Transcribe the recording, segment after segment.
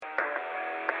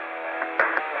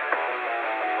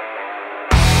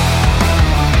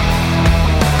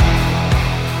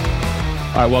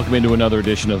All right, welcome into another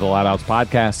edition of the Loud Outs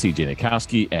podcast. CJ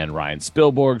Nikowski and Ryan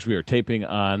Spilborgs. We are taping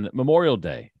on Memorial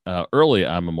Day, early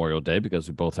on Memorial Day, because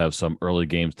we both have some early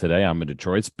games today. I'm in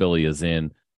Detroit. Spilly is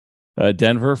in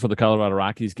Denver for the Colorado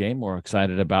Rockies game. We're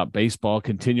excited about baseball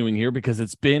continuing here because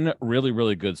it's been really,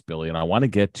 really good, Spilly. And I want to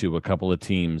get to a couple of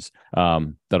teams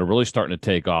that are really starting to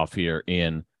take off here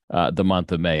in the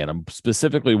month of May. And I'm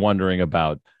specifically wondering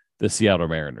about the Seattle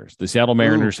Mariners. The Seattle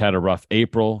Mariners had a rough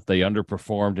April. They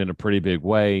underperformed in a pretty big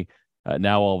way.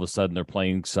 Now, all of a sudden, they're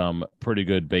playing some pretty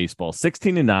good baseball.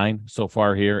 16-9 so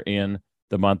far here in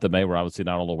the month of May. We're obviously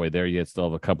not all the way there yet. Still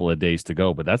have a couple of days to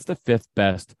go, but that's the fifth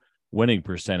best winning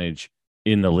percentage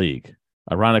in the league.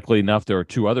 Ironically enough, there are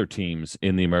two other teams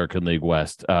in the American League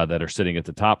West that are sitting at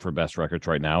the top for best records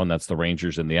right now, and that's the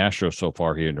Rangers and the Astros so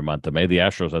far here in the month of May. The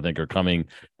Astros, I think, are coming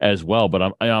as well,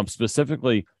 but I'm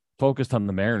specifically focused on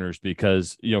the Mariners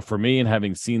because, for me, and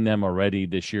having seen them already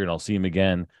this year, and I'll see them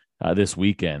again this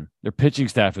weekend, their pitching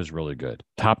staff is really good.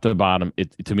 Top to bottom,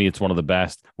 to me, it's one of the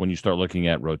best when you start looking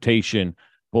at rotation,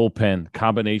 bullpen,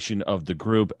 combination of the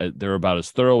group. They're about as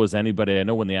thorough as anybody. I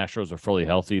know when the Astros are fully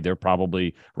healthy, they're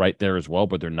probably right there as well,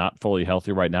 but they're not fully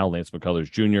healthy right now. Lance McCullers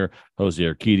Jr., Jose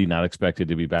Urquidy, not expected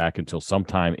to be back until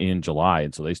sometime in July,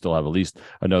 and so they still have at least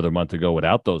another month to go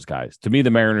without those guys. To me,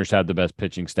 the Mariners have the best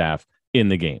pitching staff in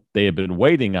the game. They have been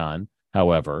waiting on,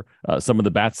 however, some of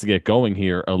the bats to get going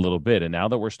here a little bit. And now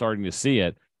that we're starting to see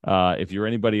it, if you're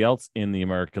anybody else in the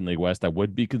American League West, I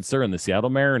would be concerned. The Seattle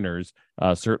Mariners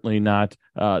certainly not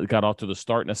got off to the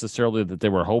start necessarily that they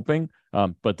were hoping,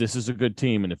 but this is a good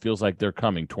team, and it feels like they're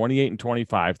coming.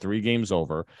 28-25, 3 games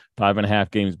over, 5.5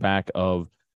 games back of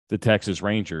the Texas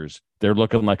Rangers. They're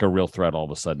looking like a real threat all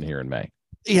of a sudden here in May.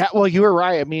 Yeah, well, you were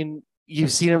right. I mean,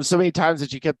 you've seen them so many times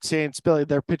that you kept saying, Spilly,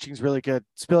 their pitching is really good.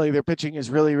 Spilly, their pitching is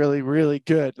really, really, really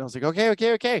good. And I was like,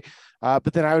 okay.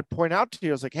 But then I would point out to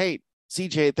you, I was like, hey,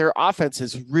 CJ, their offense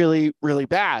is really, really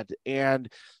bad. And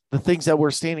the things that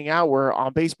were standing out were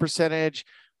on base percentage,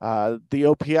 the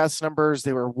OPS numbers,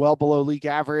 they were well below league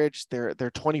average. They're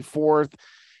 24th.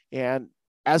 And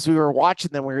as we were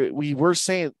watching them, we were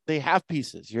saying they have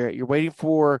pieces. You're waiting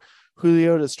for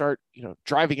Julio to start,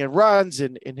 driving in runs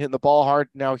and hitting the ball hard.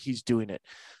 Now he's doing it.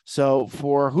 So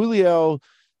for Julio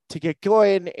to get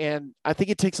going, and I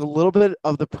think it takes a little bit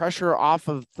of the pressure off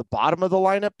of the bottom of the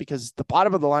lineup, because the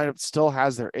bottom of the lineup still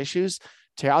has their issues.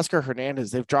 Teoscar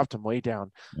Hernandez, they've dropped him way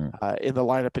down in the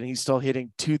lineup, and he's still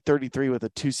hitting 233 with a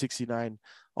 269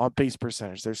 on base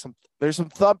percentage. There's some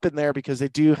thump in there because they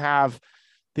do have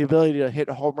the ability to hit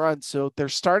home runs. So they're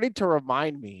starting to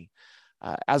remind me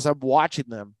as I'm watching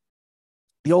them,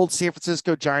 the old San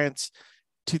Francisco Giants,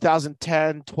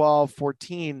 2010, 12,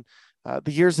 14,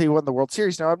 the years they won the World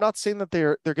Series. Now, I'm not saying that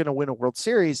they're going to win a World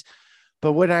Series,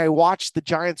 but when I watched the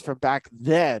Giants from back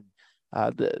then,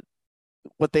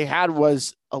 what they had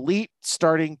was elite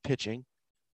starting pitching.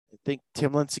 You think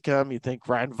Tim Lincecum, you think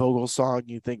Ryan Vogelsong,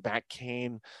 you think Matt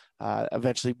Cain,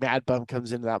 eventually Mad Bum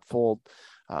comes into that fold.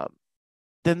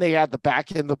 Then they had the back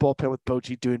end of the bullpen with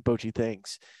Bochy doing Bochy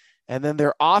things. And then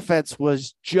their offense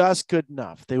was just good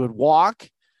enough. They would walk,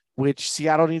 which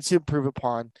Seattle needs to improve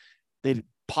upon. They'd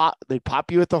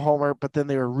pop you at the homer, but then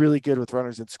they were really good with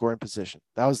runners in scoring position.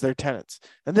 That was their tenets.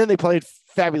 And then they played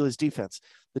fabulous defense.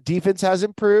 The defense has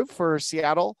improved for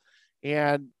Seattle,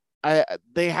 and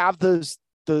they have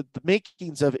the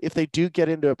makings of, if they do get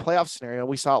into a playoff scenario,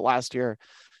 we saw it last year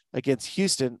against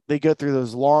Houston, they go through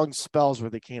those long spells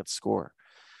where they can't score.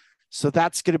 So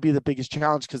that's going to be the biggest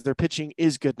challenge, because their pitching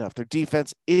is good enough. Their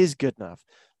defense is good enough,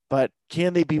 but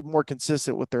can they be more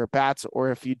consistent with their bats? Or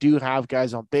if you do have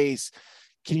guys on base,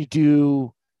 can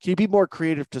you be more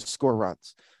creative to score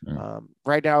runs?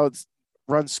 Right now it's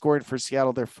runs scored for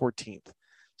Seattle. They're 14th.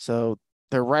 So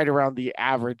they're right around the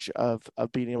average of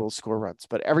being able to score runs,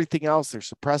 but everything else, they're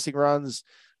suppressing runs.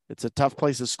 It's a tough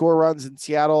place to score runs in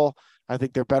Seattle. I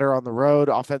think they're better on the road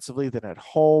offensively than at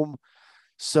home.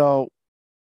 So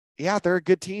yeah, they're a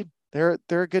good team. They're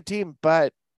a good team,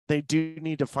 but they do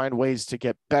need to find ways to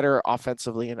get better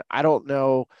offensively. And I don't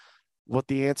know what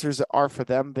the answers are for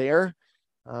them there,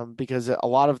 because a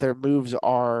lot of their moves they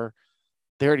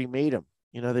already made them.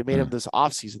 They made them this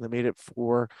offseason. They made it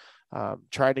for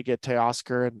trying to get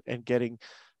Teoscar and getting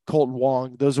Colton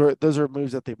Wong. Those are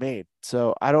moves that they made.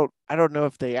 So I don't know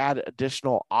if they add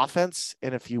additional offense.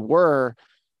 And if you were,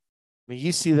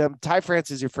 you see them, Ty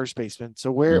France is your first baseman.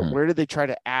 So where did they try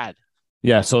to add?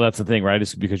 Yeah, so that's the thing, right?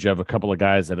 It's because you have a couple of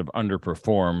guys that have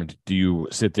underperformed. Do you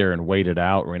sit there and wait it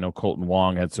out? I know Colton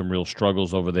Wong had some real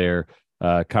struggles over there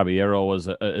Caballero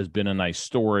has been a nice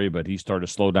story, but he started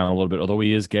to slow down a little bit, although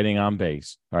he is getting on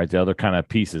base. All right, the other kind of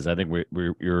pieces, I think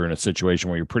you're in a situation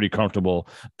where you're pretty comfortable,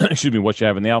 excuse me, what you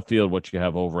have in the outfield, what you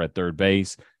have over at third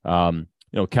base.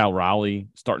 Cal Raleigh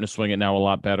starting to swing it now a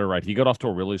lot better, right? He got off to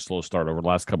a really slow start over the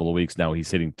last couple of weeks. Now he's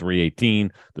hitting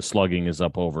 318. The slugging is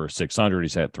up over 600.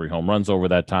 He's had 3 home runs over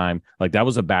that time. Like, that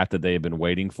was a bat that they have been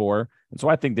waiting for. And so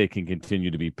I think they can continue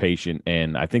to be patient,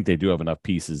 and I think they do have enough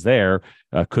pieces there.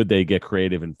 Could they get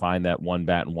creative and find that one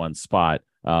bat in one spot?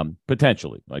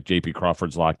 Potentially. Like, J.P.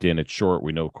 Crawford's locked in at short.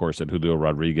 We know, of course, that Julio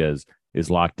Rodriguez is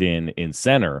locked in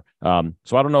center.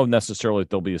 So I don't know necessarily if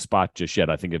there'll be a spot just yet.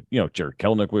 I think if, Jared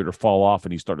Kelenic were to fall off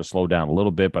and he started to slow down a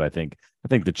little bit, but I think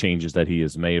the changes that he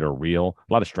has made are real.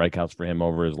 A lot of strikeouts for him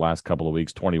over his last couple of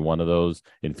weeks, 21 of those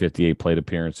in 58 plate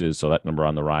appearances. So that number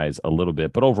on the rise a little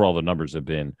bit, but overall the numbers have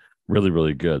been really,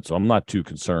 really good. So I'm not too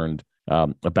concerned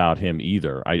about him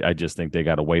either. I just think they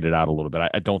got to wait it out a little bit.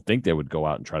 I don't think they would go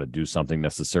out and try to do something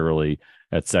necessarily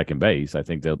at second base. I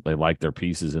think that they like their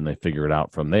pieces and they figure it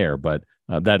out from there. But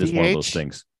that is one of those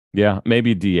things. Yeah,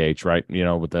 maybe DH, right?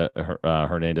 With the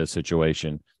Hernandez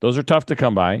situation. Those are tough to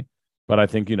come by. But I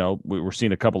think, we're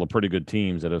seeing a couple of pretty good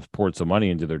teams that have poured some money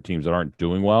into their teams that aren't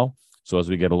doing well. So as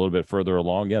we get a little bit further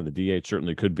along, yeah, the DH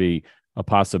certainly could be a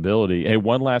possibility. Hey,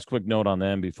 one last quick note on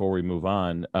them before we move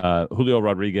on. Julio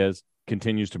Rodriguez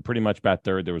continues to pretty much bat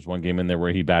third. There was one game in there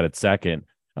where he batted second.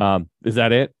 Is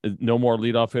that it? No more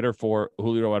leadoff hitter for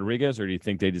Julio Rodriguez, or do you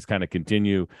think they just kind of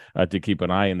continue to keep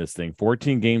an eye on this thing?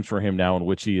 14 games for him now in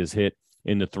which he has hit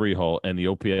in the 3-hole, and the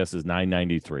OPS is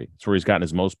 993. It's where he's gotten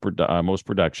his most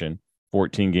production.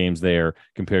 14 games there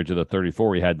compared to the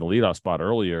 34 he had in the leadoff spot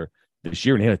earlier this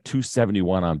year, and he had a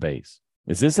 271 on base.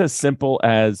 Is this as simple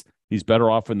as he's better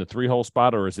off in the 3-hole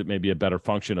spot, or is it maybe a better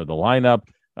function of the lineup?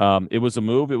 It was a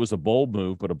move. It was a bold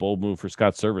move, but a bold move for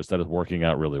Scott Service that is working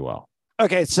out really well.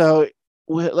 Okay, so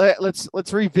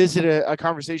let's revisit a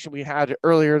conversation we had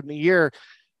earlier in the year.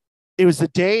 It was the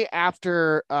day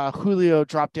after Julio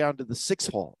dropped down to the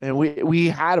 6th hole, and we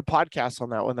had a podcast on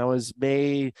that one. That was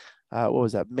May. What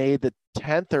was that? May the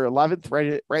 10th or 11th,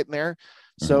 right in there.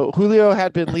 So Julio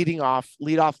had been lead off,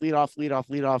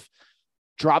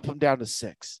 drop him down to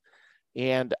 6.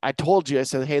 And I told you, I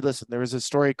said, hey, listen, there was a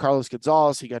story, Carlos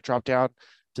Gonzalez, he got dropped down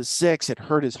to 6. It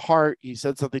hurt his heart. He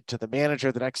said something to the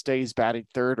manager. The next day he's batting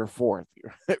 3rd or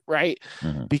 4th, right?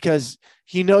 Because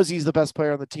he knows he's the best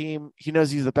player on the team. He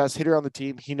knows he's the best hitter on the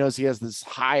team. He knows he has this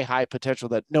high potential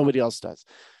that nobody else does.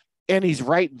 And he's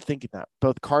right in thinking that,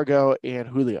 both Cargo and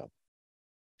Julio.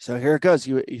 So here it goes.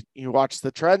 You watch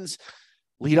the trends,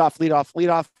 lead off,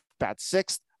 bat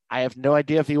 6th. I have no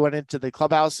idea if he went into the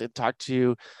clubhouse and talked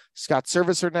to Scott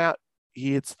Service or not.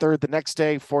 He hits 3rd the next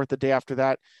day, 4th the day after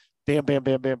that. Bam, bam,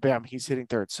 bam, bam, bam. He's hitting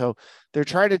 3rd. So they're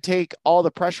trying to take all the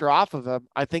pressure off of him.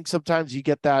 I think sometimes you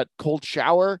get that cold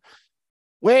shower.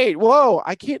 Wait, whoa,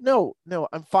 I can't. No,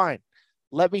 I'm fine.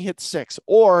 Let me hit 6.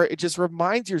 Or it just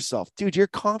reminds yourself, dude, you're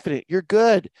confident. You're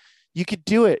good. You could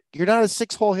do it. You're not a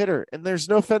 6-hole hitter, and there's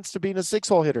no offense to being a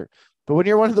 6-hole hitter. But when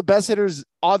you're one of the best hitters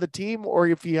on the team, or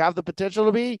if you have the potential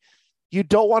to be, you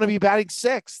don't want to be batting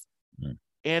 6th.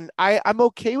 And I'm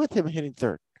okay with him hitting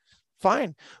 3rd.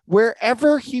 Fine.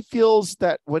 Wherever he feels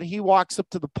that when he walks up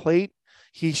to the plate,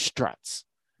 he struts.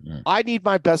 I need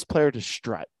my best player to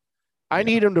strut. I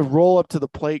need him to roll up to the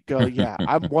plate, go, yeah,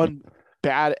 I'm one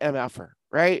bad MFer,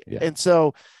 right? Yeah. And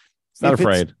so he's not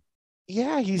afraid.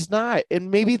 Yeah, he's not.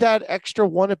 And maybe that extra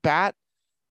one at bat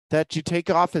that you take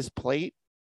off his plate,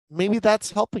 maybe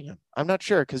that's helping him. I'm not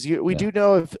sure, because we do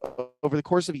know if over the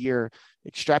course of a year,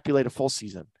 extrapolate a full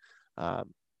season,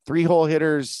 3-hole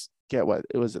hitters get what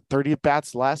it was, 30 at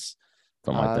bats less,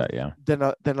 something like that, yeah, than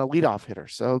a leadoff hitter.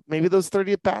 So maybe those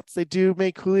 30 at bats, they do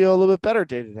make Julio a little bit better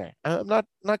day to day. I'm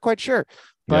not quite sure,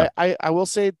 but I will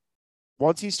say,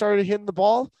 once he started hitting the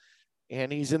ball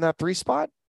and he's in that 3 spot,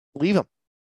 leave him.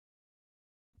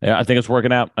 Yeah, I think it's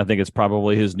working out. I think it's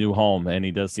probably his new home, and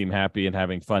he does seem happy and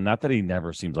having fun. Not that he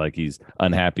never seems like he's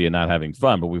unhappy and not having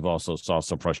fun, but we've also saw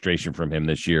some frustration from him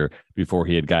this year before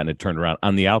he had gotten it turned around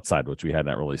on the outside, which we had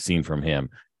not really seen from him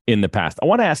in the past. I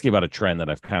want to ask you about a trend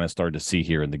that I've kind of started to see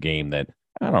here in the game that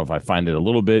I don't know if I find it a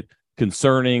little bit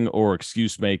concerning or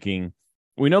excuse-making.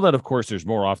 We know that, of course, there's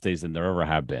more off days than there ever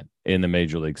have been in the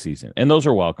major league season. And those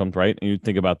are welcomed, right? And you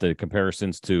think about the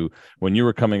comparisons to when you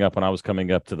were coming up, when I was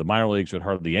coming up to the minor leagues with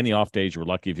hardly any off days. You were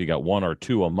lucky if you got 1 or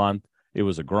 2 a month. It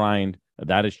was a grind.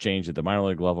 That has changed at the minor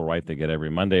league level, right? They get every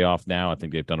Monday off now. I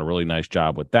think they've done a really nice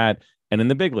job with that. And in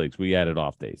the big leagues, we added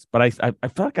off days. But I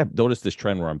feel like I've noticed this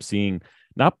trend where I'm seeing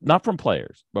not from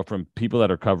players, but from people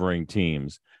that are covering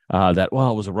teams. That,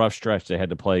 well, it was a rough stretch. They had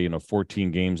to play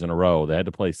 14 games in a row. They had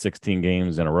to play 16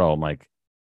 games in a row. I'm like,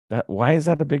 that. Why is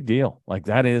that a big deal? Like,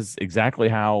 that is exactly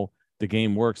how the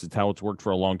game works. It's how it's worked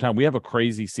for a long time. We have a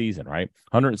crazy season, right?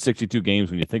 162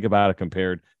 games. When you think about it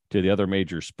compared to the other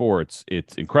major sports,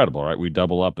 it's incredible, right? We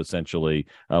double up essentially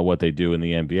what they do in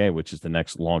the NBA, which is the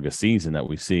next longest season that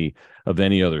we see of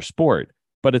any other sport.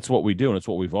 But it's what we do, and it's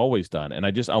what we've always done. And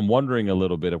I'm wondering a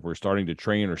little bit if we're starting to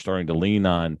train or starting to lean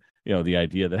on the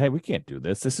idea that, hey, we can't do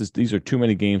this. These are too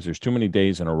many games. There's too many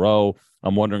days in a row.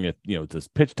 I'm wondering if does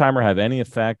pitch timer have any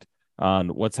effect on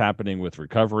what's happening with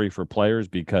recovery for players?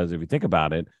 Because if you think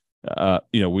about it,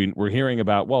 we're hearing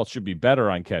about, well, it should be better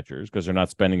on catchers because they're not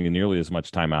spending nearly as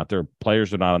much time out there.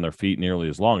 Players are not on their feet nearly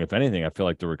as long. If anything, I feel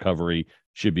like the recovery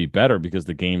should be better because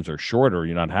the games are shorter.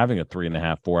 You're not having a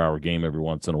 3.5, 4 hour game every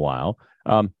once in a while.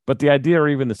 But the idea, or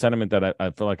even the sentiment that I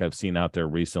feel like I've seen out there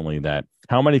recently, that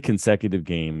how many consecutive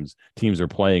games teams are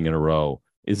playing in a row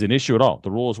is an issue at all. The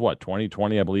rule is what,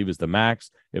 2020, I believe, is the max.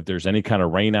 If there's any kind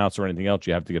of rainouts or anything else,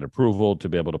 you have to get approval to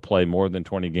be able to play more than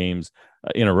 20 games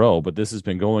in a row. But this has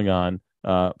been going on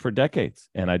for decades.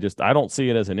 And I don't see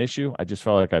it as an issue. I just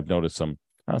felt like I've noticed some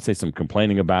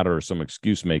complaining about it or some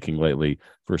excuse making lately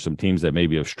for some teams that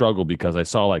maybe have struggled, because I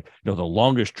saw the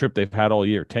longest trip they've had all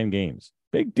year, 10 games.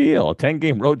 Big deal. A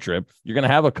 10-game road trip. You're going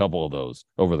to have a couple of those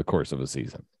over the course of a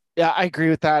season. Yeah, I agree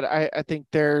with that. I think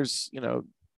there's,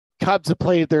 Cubs have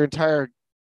played their entire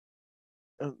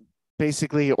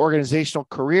basically organizational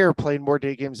career playing more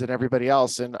day games than everybody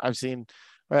else. And I've seen,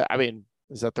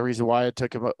 is that the reason why it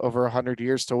took him over 100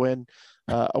 years to win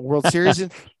a World Series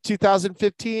in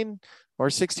 2015 or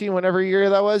 16, whatever year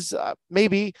that was?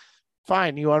 Maybe.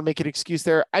 Fine. You want to make an excuse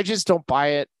there. I just don't buy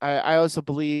it. I also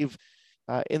believe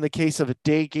in the case of a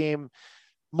day game,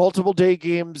 multiple day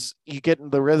games, you get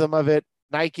in the rhythm of it.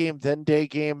 Night game, then day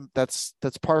game. That's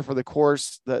par for the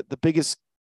course. The biggest,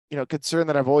 concern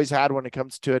that I've always had when it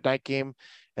comes to a night game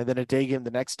and then a day game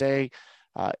the next day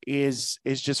is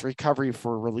just recovery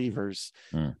for relievers.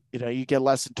 You get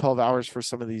less than 12 hours for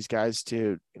some of these guys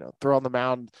to, throw on the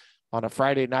mound on a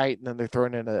Friday night, and then they're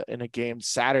throwing in a game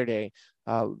Saturday,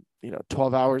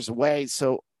 12 hours away.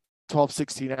 So 12,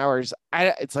 16 hours.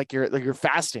 It's like you're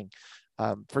fasting.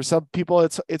 For some people,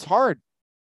 it's hard.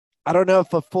 I don't know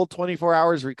if a full 24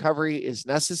 hours recovery is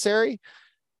necessary.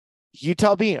 You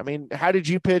tell me. I mean, how did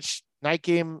you pitch night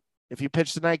game? If you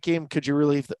pitched the night game, could you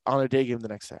relieve on a day game the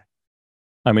next day?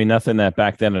 I mean, nothing that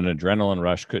back then an adrenaline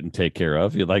rush couldn't take care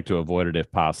of. You'd like to avoid it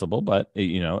if possible, but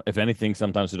if anything,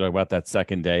 sometimes we talk about that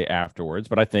second day afterwards.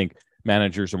 But I think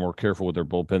managers are more careful with their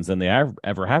bullpens than they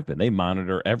ever have been. They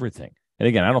monitor everything. And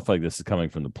again, I don't feel like this is coming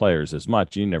from the players as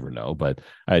much. You never know, but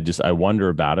I wonder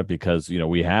about it because,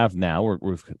 we have now,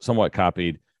 we've somewhat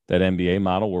copied that NBA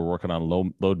model. We're working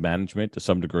on load management to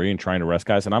some degree and trying to rest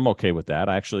guys. And I'm okay with that.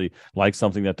 I actually like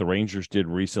something that the Rangers did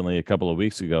recently a couple of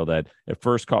weeks ago that at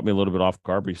first caught me a little bit off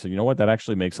guard. But you said, you know what, that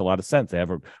actually makes a lot of sense. They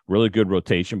have a really good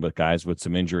rotation, but guys with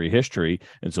some injury history.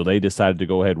 And so they decided to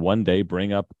go ahead one day,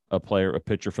 bring up a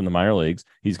pitcher from the minor leagues.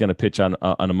 He's going to pitch on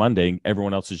a Monday.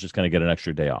 Everyone else is just going to get an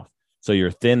extra day off. So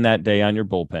you're thin that day on your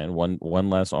bullpen, one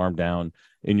less arm down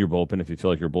in your bullpen if you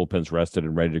feel like your bullpen's rested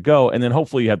and ready to go. And then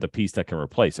hopefully you have the piece that can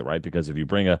replace it, right? Because if you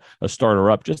bring a starter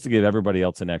up just to give everybody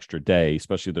else an extra day,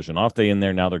 especially if there's an off day in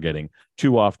there, now they're getting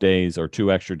 2 off days or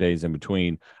 2 extra days in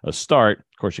between a start.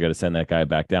 Of course, you got to send that guy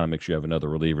back down and make sure you have another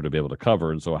reliever to be able to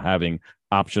cover. And so having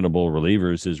optionable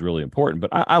relievers is really important.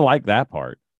 But I like that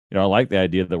part. I like the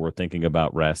idea that we're thinking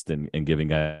about rest and giving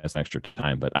guys extra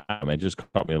time, but it just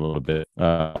caught me a little bit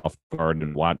off guard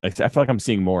and I feel like I'm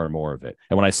seeing more and more of it.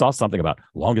 And when I saw something about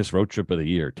longest road trip of the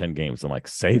year, 10 games, I'm like,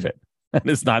 save it. And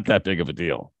it's not that big of a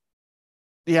deal.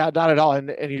 Yeah, not at all.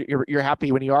 And you're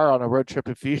happy when you are on a road trip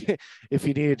if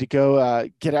you needed to go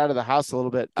get out of the house a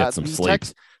little bit. Get some sleep.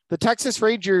 The Texas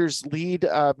Rangers lead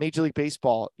Major League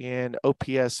Baseball in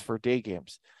OPS for day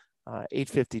games.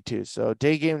 852. So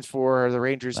day games for the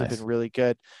Rangers have been really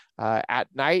good. At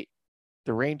night,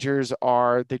 the Rangers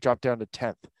they dropped down to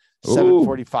 10th,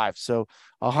 745. So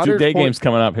 100 2 day games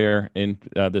coming up here in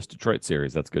this Detroit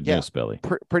series. That's good news, Spilly.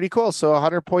 Pretty cool. So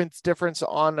 100 points difference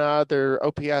on their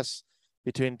OPS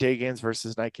between day games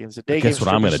versus night games. The day Guess games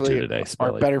what I'm going to do today, are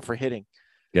Spilly? better for hitting.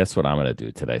 Guess what I'm going to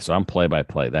do today? So I'm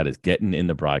play-by-play. That is getting in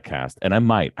the broadcast. And I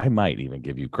might even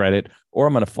give you credit, or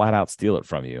I'm going to flat out steal it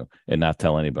from you and not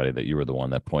tell anybody that you were the one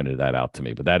that pointed that out to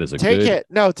me. But that is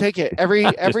take it.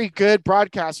 Every good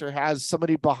broadcaster has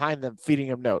somebody behind them feeding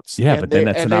them notes. Yeah, but then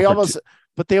that's an they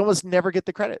almost never get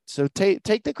the credit. So take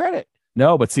the credit.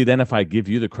 No, but see, then if I give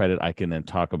you the credit, I can then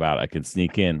I can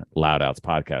sneak in Loud Outs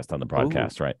podcast on the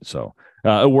broadcast, right? So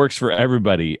it works for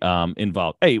everybody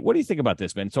involved. Hey, what do you think about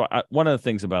this, man? So one of the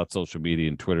things about social media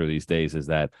and Twitter these days is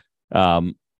that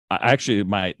actually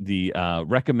the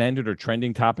recommended or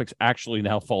trending topics actually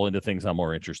now fall into things I'm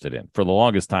more interested in. For the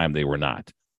longest time, they were not.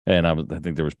 And I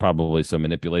think there was probably some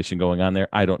manipulation going on there.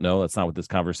 I don't know. That's not what this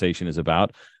conversation is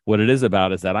about. What it is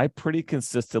about is that I pretty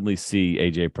consistently see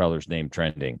AJ Preller's name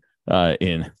trending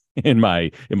in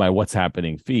my what's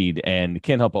happening feed, and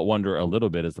can't help but wonder a little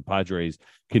bit as the Padres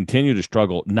continue to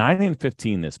struggle.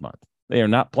 9-15 this month. They are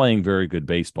not playing very good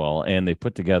baseball, and they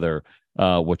put together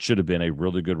what should have been a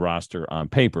really good roster on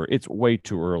paper. It's way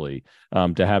too early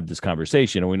to have this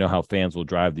conversation, and we know how fans will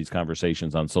drive these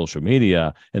conversations on social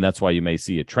media, and that's why you may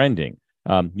see it trending.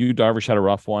 You, Darvish, had a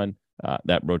rough one.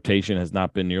 That rotation has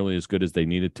not been nearly as good as they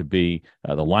needed to be.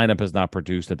 The lineup has not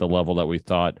produced at the level that we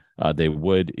thought they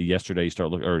would. Yesterday, you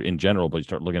start looking, or in general, but you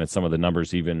start looking at some of the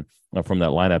numbers even from that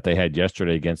lineup they had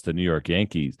yesterday against the New York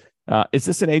Yankees. Is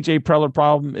this an AJ Preller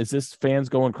problem? Is this fans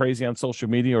going crazy on social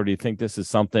media, or do you think this is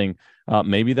something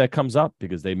maybe that comes up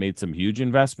because they made some huge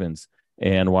investments?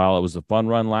 And while it was a fun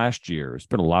run last year, it's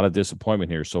been a lot of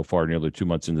disappointment here so far, nearly 2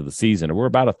 months into the season. And we're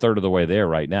about a third of the way there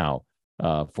right now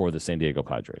for the San Diego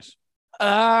Padres.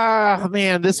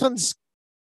 Man, this one's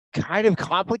kind of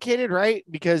complicated, right?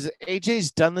 Because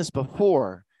AJ's done this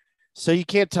before. So you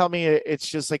can't tell me it's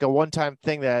just like a one-time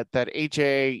thing that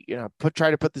AJ,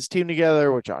 try to put this team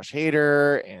together with Josh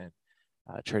Hader and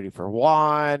trading for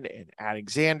Juan and adding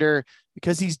Xander,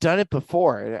 because he's done it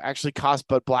before. It actually cost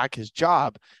Bud Black his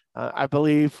job. I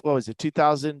believe, what was it,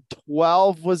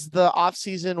 2012 was the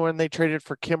offseason when they traded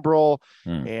for Kimbrel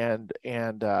and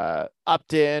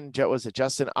Upton. Was it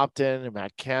Justin Upton and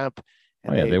Matt Kemp?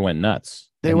 And they went nuts.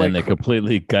 Then they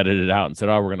completely gutted it out and said,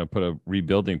 we're going to put a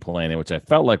rebuilding plan in, which I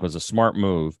felt like was a smart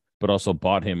move, but also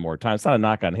bought him more time. It's not a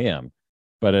knock on him,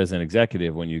 but as an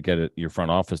executive, when you get your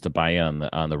front office to buy in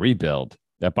on the rebuild,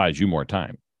 that buys you more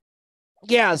time.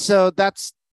 Yeah, so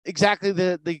that's exactly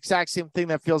the exact same thing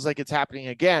that feels like it's happening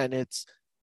again. It's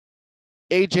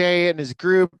AJ and his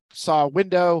group saw a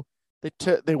window.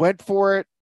 They went for it.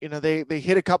 They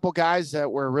hit a couple guys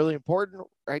that were really important,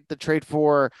 right? The trade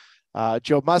for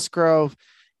Joe Musgrove.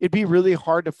 It'd be really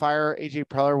hard to fire AJ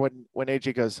Preller when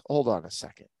AJ goes, hold on a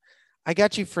second, I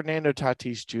got you Fernando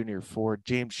Tatis Jr. for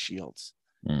James Shields.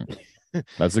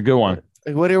 That's a good one.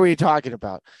 What are we talking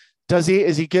about?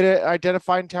 Is he good at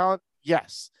identifying talent?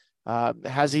 Yes.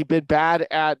 Has he been bad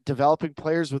at developing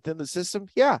players within the system?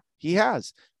 Yeah, he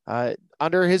has.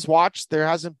 Under his watch, there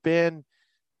hasn't been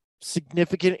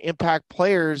significant impact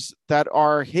players that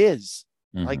are his.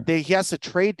 He has to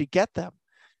trade to get them.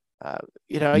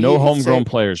 No homegrown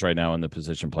players right now on the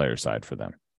position player side for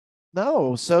them.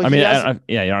 No, so I don't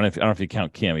know if you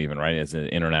count Kim even, right, as an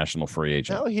international free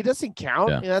agent. No, he doesn't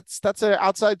count. Yeah. That's an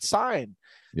outside sign.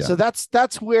 Yeah. So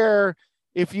that's where,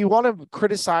 if you want to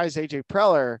criticize AJ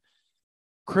Preller,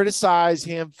 criticize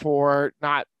him for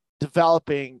not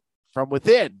developing from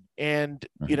within. And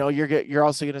you're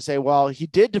also going to say, well, he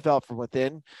did develop from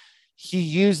within. He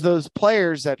used those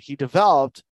players that he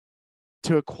developed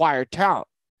to acquire talent.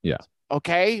 Yeah.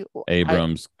 Okay.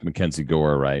 Abrams, Mackenzie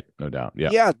Gore, right? No doubt. Yeah.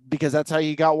 Yeah, because that's how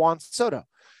you got Juan Soto.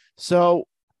 So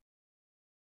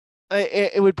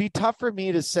it would be tough for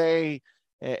me to say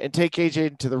and take AJ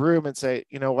into the room and say,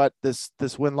 you know what, this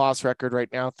win-loss record right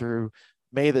now through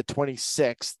May the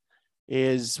 26th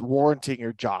is warranting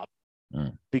your job,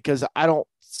 because I don't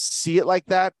see it like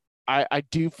that. I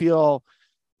do feel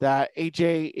that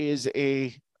AJ is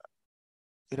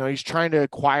he's trying to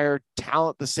acquire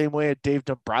talent the same way Dave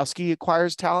Dombrowski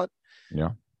acquires talent.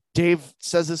 Yeah. Dave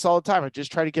says this all the time. I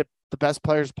just try to get the best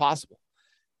players possible.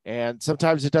 And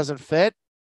sometimes it doesn't fit.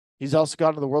 He's also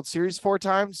gone to the World Series 4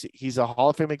 times. He's a Hall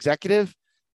of Fame executive.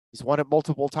 He's won it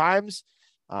multiple times.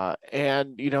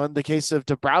 And in the case of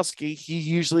Dombrowski, he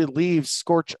usually leaves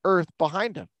scorched earth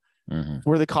behind him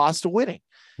for the cost of winning.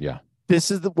 Yeah.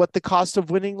 This is what the cost of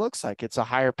winning looks like. It's a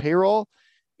higher payroll.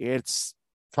 It's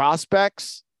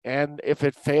prospects. And if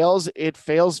it fails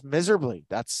miserably.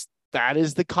 That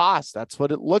is the cost. That's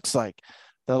what it looks like.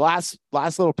 The last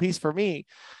little piece for me,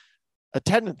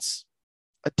 attendance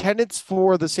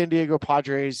for the San Diego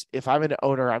Padres. If I'm an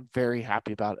owner, I'm very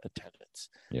happy about attendance.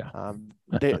 Yeah.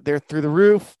 They're through the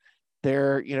roof.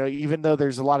 They're, even though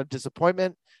there's a lot of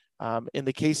disappointment, in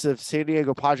the case of San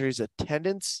Diego Padres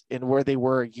attendance and where they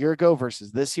were a year ago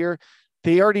versus this year,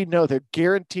 they already know they're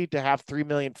guaranteed to have 3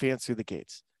 million fans through the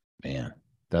gates. Man,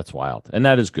 that's wild. And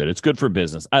that is good. It's good for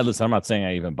business. Listen, I'm not saying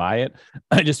I even buy it.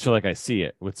 I just feel like I see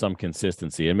it with some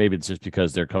consistency. And maybe it's just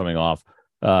because they're coming off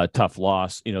tough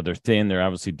loss. They're thin. They're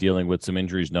obviously dealing with some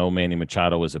injuries. No, Manny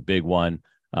Machado was a big one.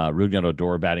 Rougned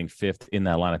Odor batting fifth in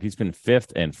that lineup. He's been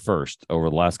fifth and first over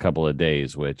the last couple of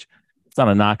days, which it's not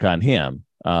a knock on him.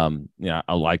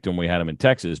 I liked him when we had him in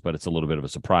Texas, but it's a little bit of a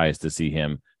surprise to see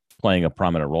him playing a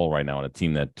prominent role right now on a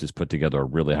team that just put together a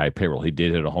really high payroll. He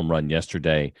did hit a home run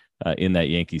yesterday in that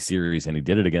Yankee series, and he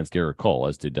did it against Garrett Cole,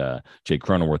 as did Jake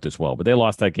Cronenworth as well. But they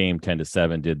lost that game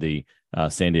 10-7, did the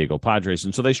San Diego Padres,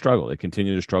 and so they struggle. They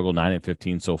continue to struggle,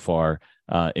 9-15 so far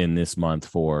in this month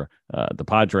for the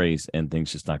Padres, and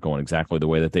things just not going exactly the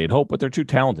way that they had hoped, but they're too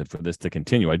talented for this to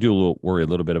continue. I do worry a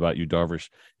little bit about Yu Darvish.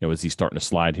 Is he starting to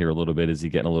slide here a little bit? Is he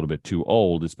getting a little bit too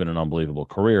old? It's been an unbelievable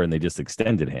career, and they just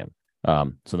extended him.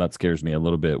 So that scares me a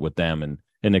little bit with them,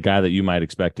 and a guy that you might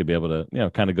expect to be able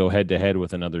to, kind of go head to head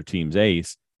with another team's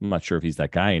ace. I'm not sure if he's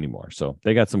that guy anymore. So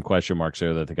they got some question marks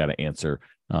there that they got to answer.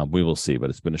 We will see, but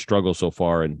it's been a struggle so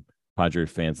far, and Padres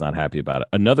fans not happy about it.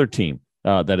 Another team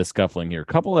that is scuffling here, a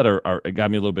couple that are got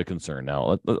me a little bit concerned.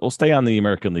 Now we'll stay on the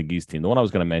American League East team. The one I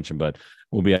was going to mention, but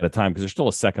we'll be out of time because they're still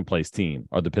a second place team,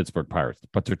 are the Pittsburgh Pirates,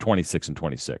 but they're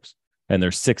 26-26. And they're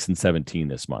 6-17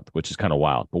 this month, which is kind of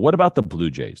wild. But what about the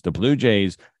Blue Jays? The Blue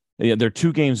Jays, they're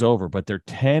 2 games over, but they're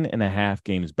 10.5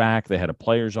 games back. They had a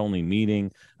players-only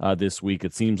meeting this week.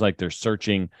 It seems like they're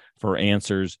searching for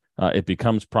answers. It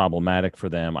becomes problematic for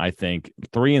them. I think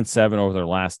 3-7 over their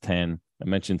last 10. I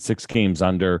mentioned 6 games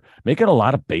under, making a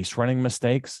lot of base running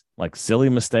mistakes, like silly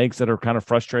mistakes that are kind of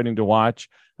frustrating to watch.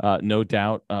 No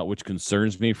doubt, which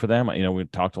concerns me for them. We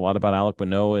talked a lot about Alek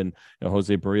Manoah and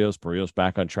Jose Barrios. Barrios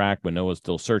back on track. Manoah's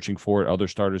still searching for it. Other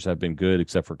starters have been good,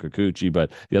 except for Kikuchi, but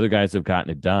the other guys have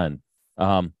gotten it done.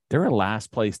 They're a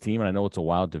last place team, and I know it's a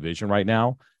wild division right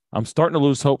now. I'm starting to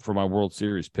lose hope for my World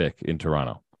Series pick in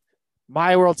Toronto.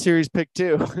 My World Series pick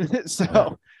too. So.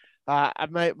 Yeah.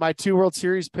 My 2 World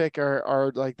Series pick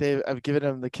are like I've given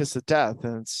them the kiss of death,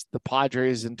 and it's the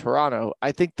Padres and Toronto.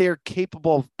 I think they're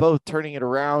capable of both turning it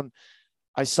around.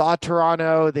 I saw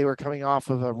Toronto; they were coming off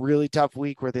of a really tough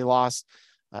week where they lost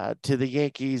to the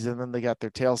Yankees, and then they got their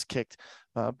tails kicked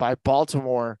by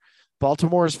Baltimore.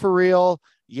 Baltimore's for real.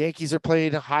 Yankees are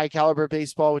playing high caliber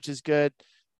baseball, which is good.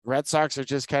 Red Sox are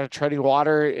just kind of treading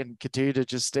water and continue to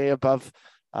just stay above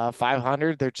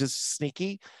 500. They're just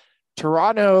sneaky.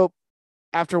 Toronto,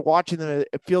 after watching them,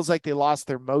 it feels like they lost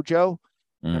their mojo.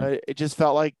 It just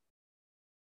felt like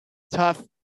tough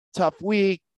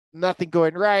week, nothing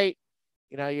going right.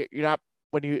 You're not,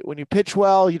 when you pitch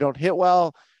well, you don't hit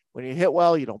well. When you hit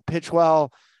well, you don't pitch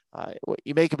well.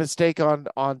 You make a mistake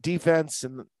on defense,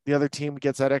 and the other team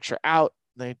gets that extra out.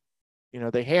 And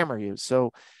they hammer you.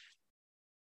 So,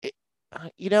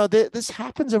 this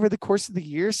happens over the course of the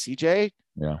year, CJ.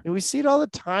 Yeah. And we see it all the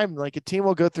time. Like a team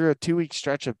will go through a 2-week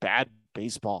stretch of bad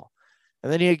baseball,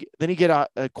 and then you get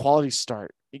a quality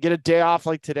start. You get a day off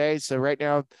like today. So right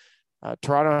now,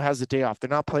 Toronto has a day off. They're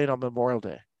not playing on Memorial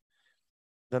Day.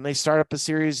 Then they start up a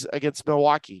series against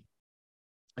Milwaukee,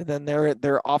 and then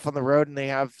they're off on the road, and they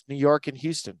have New York and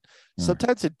Houston.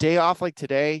 Sometimes a day off like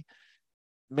today,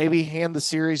 maybe hand the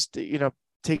series to,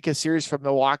 take a series from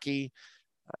Milwaukee.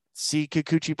 See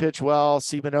Kikuchi pitch well,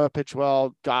 see Manoah pitch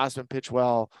well, Gausman pitch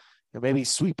well, maybe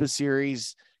sweep a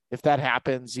series. If that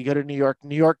happens, you go to New York.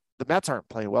 New York, the Mets aren't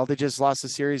playing well. They just lost a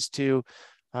series to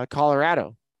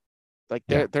Colorado. Like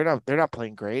they're not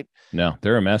playing great. No,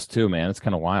 they're a mess too, man. It's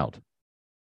kind of wild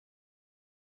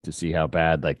to see how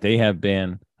bad they have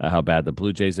been, how bad the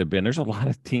Blue Jays have been. There's a lot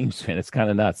of teams, man. It's kind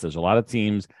of nuts. There's a lot of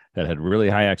teams that had really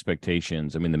high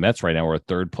expectations. I mean, the Mets right now are a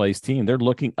 3rd place team. They're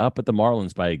looking up at the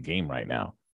Marlins by a game right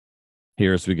now.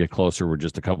 Here, as we get closer, we're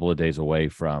just a couple of days away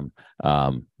from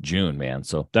June, man.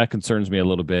 So that concerns me a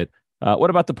little bit. What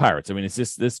about the Pirates? I mean, it's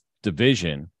just this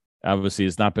division. Obviously,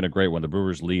 it's not been a great one. The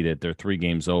Brewers lead it. They're 3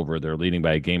 games over. They're leading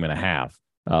by a game and a half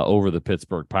over the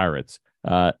Pittsburgh Pirates.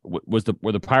 Were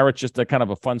the Pirates just a kind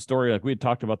of a fun story? Like we had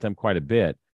talked about them quite a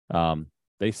bit.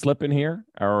 They slip in here,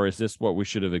 or is this what we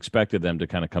should have expected them to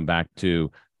kind of come back to?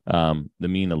 The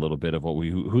mean a little bit of what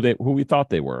who we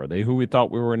thought they were. Are they who we thought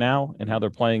we were now, and how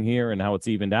they're playing here and how it's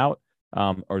evened out?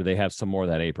 Or do they have some more of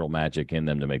that April magic in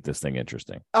them to make this thing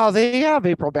interesting? Oh, they have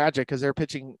April magic because they're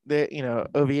pitching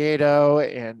Oviedo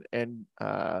and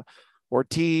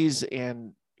Ortiz,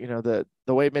 and the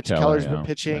way Mitch Keller's been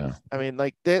pitching. Yeah. I mean,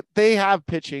 like they have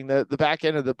pitching. The back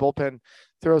end of the bullpen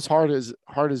throws hard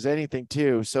as anything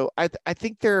too. So I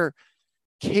think they're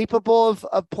capable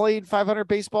of playing 500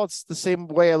 baseball. It's the same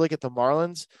way I look at the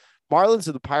Marlins. Marlins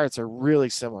and the Pirates are really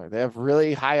similar. They have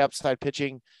really high upside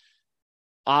pitching.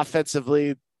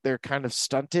 Offensively, they're kind of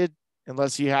stunted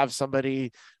unless you have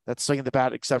somebody that's swinging the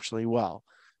bat exceptionally well.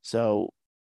 So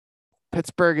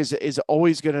Pittsburgh is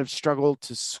always going to struggle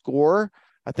to score.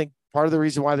 I think part of the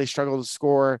reason why they struggle to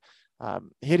score,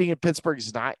 hitting in Pittsburgh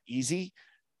is not easy.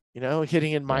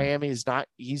 Hitting in Miami is not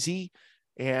easy,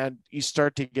 and you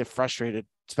start to get frustrated,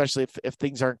 especially if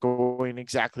things aren't going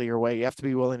exactly your way. You have to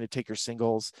be willing to take your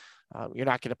singles. You're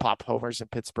not going to pop homers in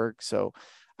Pittsburgh. So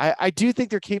I do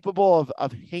think they're capable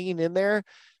of hanging in there.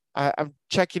 I'm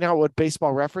checking out what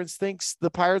Baseball Reference thinks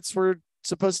the Pirates were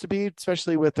supposed to be,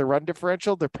 especially with the run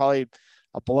differential. They're probably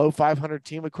a below 500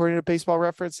 team according to Baseball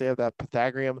Reference. They have that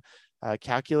Pythagorean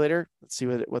calculator. Let's see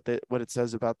what it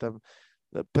says about them.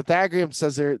 The Pythagorean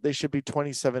says they should be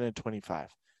 27 and 25.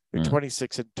 They're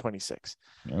 26 and 26.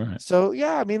 All right. So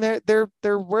yeah, I mean they're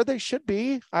where they should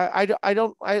be. I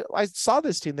saw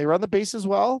this team. They run the bases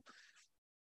well.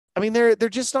 I mean they're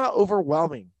just not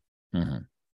overwhelming. Mm-hmm.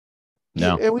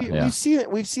 No, and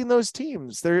we've seen those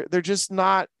teams. They're just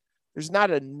not. There's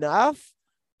not enough,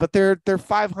 but they're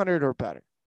 500 or better.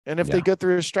 And if they go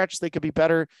through a stretch, they could be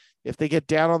better. If they get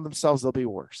down on themselves, they'll be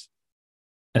worse.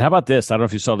 And how about this? I don't know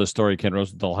if you saw this story. Ken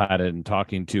Rosenthal had it in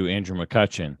talking to Andrew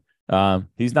McCutchen.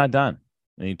 He's not done.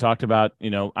 And he talked about,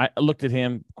 I looked at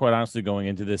him, quite honestly, going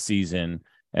into this season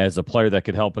as a player that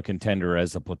could help a contender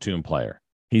as a platoon player.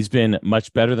 He's been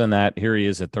much better than that. Here he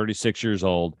is at 36 years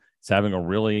old. He's having a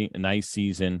really nice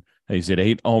season. He's at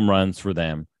 8 home runs for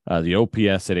them. The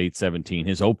OPS at 817.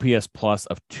 His OPS plus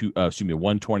of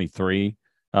 123.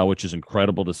 Which is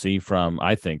incredible to see from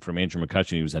Andrew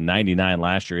McCutchen. He was a 99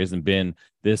 last year. He hasn't been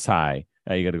this high.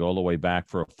 You got to go all the way back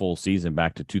for a full season,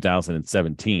 back to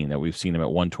 2017, that we've seen him at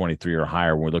 123 or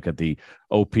higher when we look at the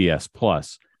OPS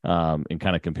plus and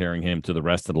kind of comparing him to the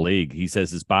rest of the league. He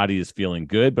says his body is feeling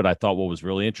good, but I thought what was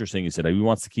really interesting, he said he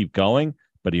wants to keep going,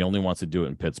 but he only wants to do it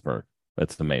in Pittsburgh.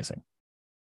 That's amazing.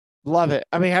 Love it.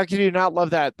 I mean, how can you not love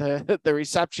that? The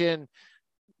reception,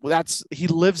 he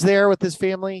lives there with his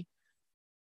family.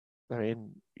 I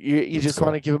mean, you just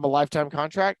want to give him a lifetime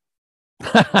contract?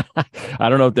 I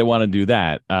don't know if they want to do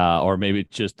that, or maybe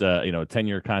it's just a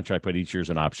 10-year contract, but each year's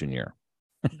an option year.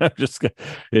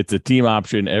 It's a team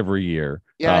option every year.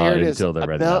 Yeah, here it until is. They're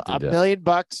ready to do $1 million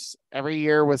every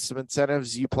year with some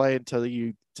incentives. You play until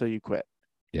you quit.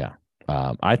 Yeah,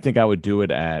 I think I would do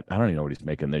it at, I don't even know what he's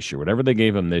making this year. Whatever they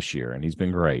gave him this year, and he's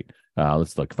been great.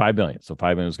 Let's look, $5 billion. So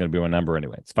 $5 billion is going to be my number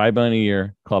anyway. It's $5 billion a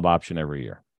year, club option every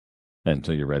year,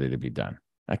 until you're ready to be done.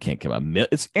 I can't give him $1 million.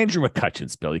 It's Andrew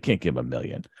McCutchen's bill. You can't give him $1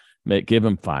 million. Give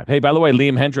him $5 million. Hey, by the way,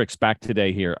 Liam Hendriks back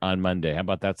today here on Monday. How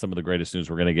about that? Some of the greatest news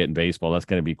we're going to get in baseball. That's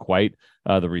going to be quite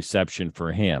the reception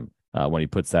for him when he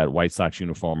puts that White Sox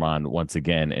uniform on once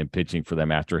again and pitching for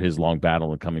them after his long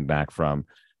battle and coming back from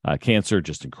cancer.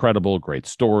 Just incredible. Great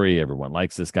story. Everyone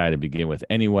likes this guy to begin with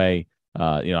anyway.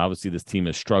 Obviously this team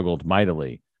has struggled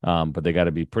mightily. But they got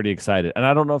to be pretty excited. And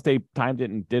I don't know if they timed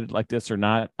it and did it like this or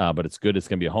not, but it's good. It's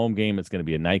going to be a home game. It's going to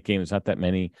be a night game. There's not that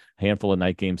many, handful of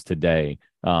night games today,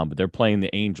 but they're playing the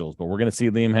Angels. But we're going to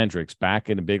see Liam Hendriks back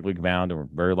in a big league mound, and we're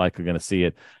very likely going to see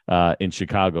it in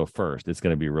Chicago first. It's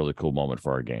going to be a really cool moment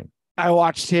for our game. I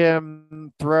watched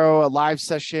him throw a live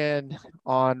session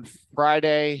on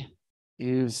Friday.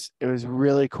 It was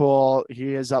really cool.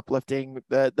 He is uplifting.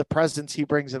 The presence he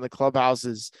brings in the clubhouse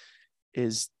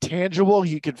is tangible.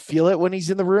 You can feel it when he's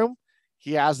in the room.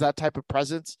 He has that type of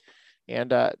presence,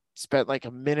 and spent like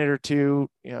a minute or two,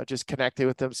 just connecting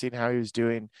with him, seeing how he was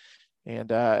doing.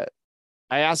 And I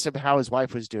asked him how his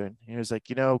wife was doing. He was like,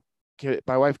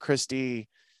 my wife, Christy,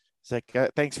 is like,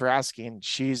 thanks for asking.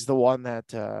 She's the one that,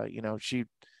 she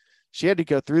had to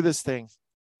go through this thing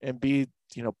and be,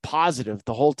 positive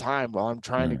the whole time while I'm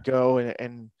trying to go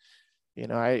and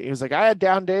he was like, I had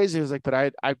down days. He was like, but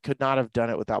I could not have done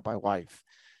it without my wife.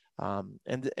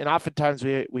 And oftentimes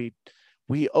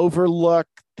we overlook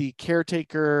the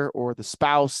caretaker or the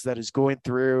spouse that is going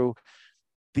through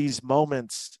these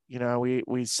moments.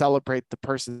 We celebrate the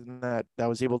person that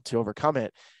was able to overcome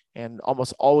it. And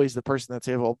almost always the person that's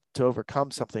able to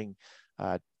overcome something,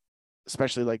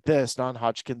 especially like this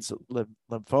non-Hodgkin's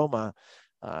lymphoma,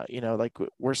 like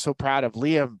we're so proud of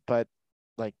Liam, but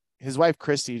like his wife,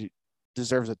 Christy,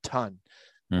 deserves a ton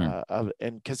and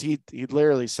because he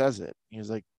literally says it. He was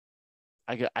like,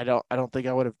 I don't think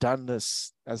I would have done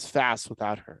this as fast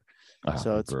without her.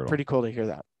 So it's brutal. Pretty cool to hear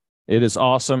that. It is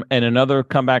awesome. And another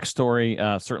comeback story,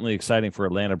 certainly exciting for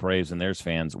Atlanta Braves and their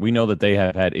fans. We know that they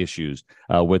have had issues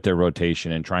with their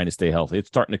rotation and trying to stay healthy. It's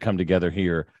starting to come together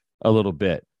here a little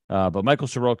bit. But Michael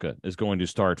Soroka is going to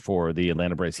start for the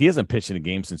Atlanta Braves. He hasn't pitched in a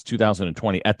game since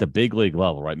 2020 at the big league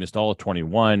level, right? Missed all of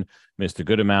 21, missed a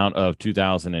good amount of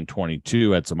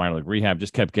 2022, had some minor league rehab,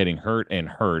 just kept getting hurt and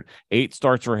hurt. 8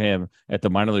 starts for him at the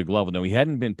minor league level. Now, he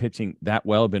hadn't been pitching that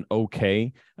well, been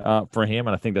okay for him,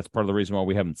 and I think that's part of the reason why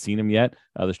we haven't seen him yet.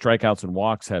 The strikeouts and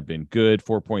walks have been good,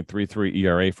 4.33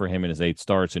 ERA for him in his 8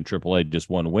 starts in AAA, just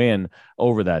 1 win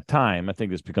over that time. I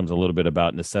think this becomes a little bit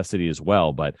about necessity as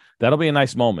well, but that'll be a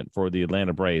nice moment for the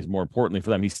Atlanta Braves. More importantly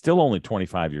for them, he's still only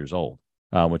 25 years old.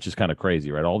 Which is kind of crazy,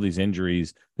 right? All these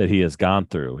injuries that he has gone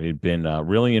through. He'd been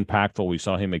really impactful. We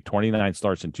saw him make 29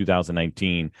 starts in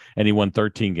 2019, and he won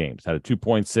 13 games. Had a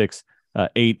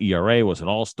 2.68 ERA, was an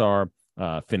all-star,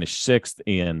 finished 6th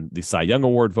in the Cy Young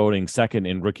Award voting, 2nd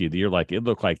in Rookie of the Year. Like, it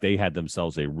looked like they had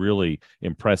themselves a really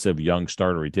impressive young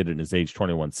starter. He did it in his age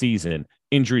 21 season.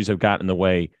 Injuries have gotten in the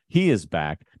way. He is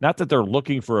back. Not that they're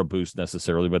looking for a boost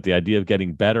necessarily, but the idea of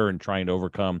getting better and trying to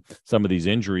overcome some of these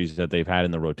injuries that they've had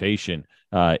in the rotation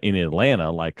in Atlanta,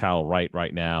 like Kyle Wright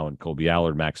right now and Colby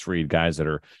Allard, Max Fried, guys that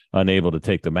are unable to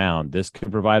take the mound. This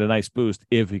could provide a nice boost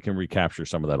if he can recapture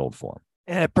some of that old form.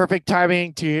 And perfect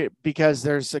timing because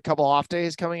there's a couple off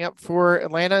days coming up for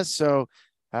Atlanta. So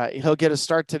he'll get a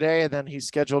start today, and then he's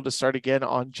scheduled to start again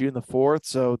on June the 4th.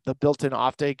 So the built-in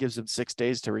off day gives him 6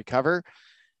 days to recover.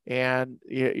 And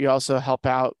you also help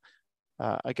out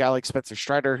a guy like Spencer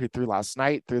Strider, who threw last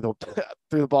night, threw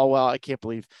the ball well. I can't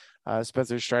believe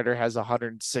Spencer Strider has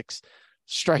 106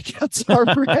 strikeouts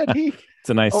already. It's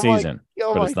a nice season,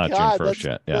 but it's not God, June 1st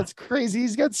yet. Yeah, that's crazy.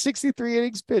 He's got 63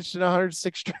 innings pitched and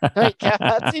 106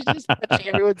 strikeouts. He's just pitching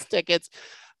everyone's tickets.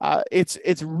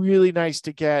 It's really nice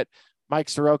to get Mike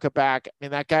Soroka back. I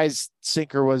mean, that guy's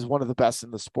sinker was one of the best in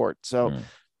the sport. So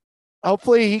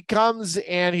hopefully he comes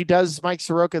and he does Mike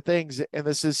Soroka things. And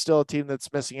this is still a team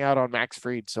that's missing out on Max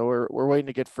Fried. So we're waiting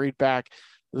to get Fried back.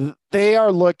 They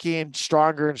are looking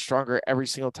stronger and stronger every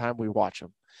single time we watch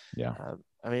them. Yeah.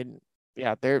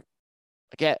 The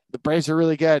Braves are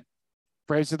really good.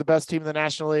 Braves are the best team in the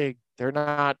National League. They're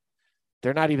not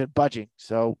even budging.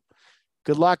 So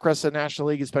good luck, rest of the National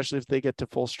League, especially if they get to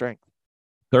full strength.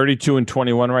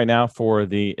 32-21 right now for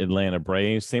the Atlanta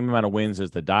Braves. Same amount of wins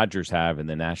as the Dodgers have in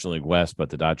the National League West, but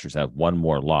the Dodgers have 1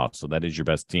 more loss. So that is your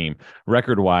best team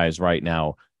record-wise right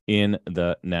now in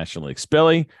the National League.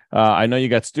 Spilly, I know you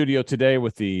got studio today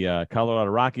with the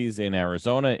Colorado Rockies in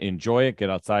Arizona. Enjoy it. Get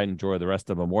outside. Enjoy the rest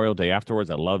of Memorial Day afterwards.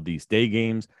 I love these day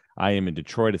games. I am in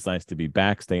Detroit. It's nice to be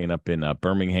back, staying up in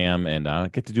Birmingham,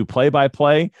 and get to do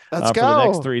play-by-play for the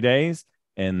next 3 days.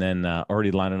 And then already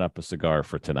lining up a cigar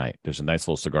for tonight. There's a nice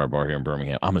little cigar bar here in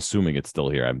Birmingham. I'm assuming it's still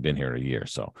here. I haven't been here in a year,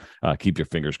 so keep your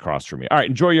fingers crossed for me. All right,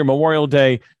 enjoy your Memorial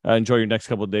Day. Enjoy your next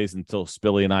couple of days until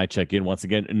Spilly and I check in once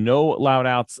again. No loud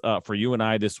outs for you and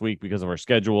I this week because of our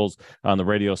schedules on the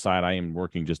radio side. I am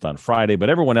working just on Friday, but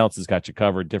everyone else has got you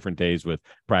covered. Different days with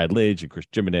Brad Lidge and Chris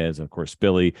Jimenez and, of course,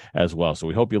 Spilly as well. So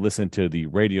we hope you listen to the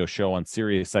radio show on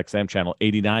Sirius XM Channel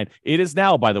 89. It is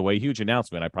now, by the way, huge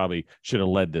announcement. I probably should have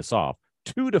led this off.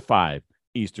 2 to 5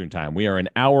 Eastern time. We are an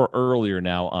hour earlier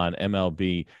now on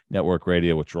MLB Network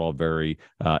Radio, which we're all very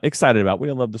excited about. We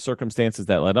don't love the circumstances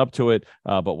that led up to it,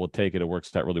 but we'll take it. It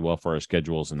works out really well for our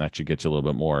schedules, and that should get you a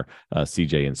little bit more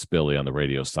CJ and Spilly on the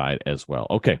radio side as well.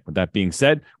 Okay, with that being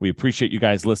said, we appreciate you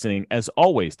guys listening, as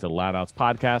always, to the Loud Outs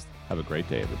podcast. Have a great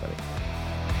day, everybody.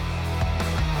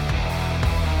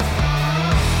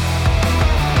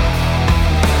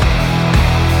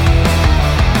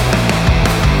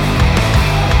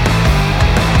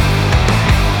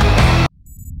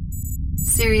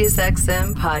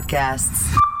 SiriusXM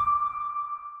podcasts.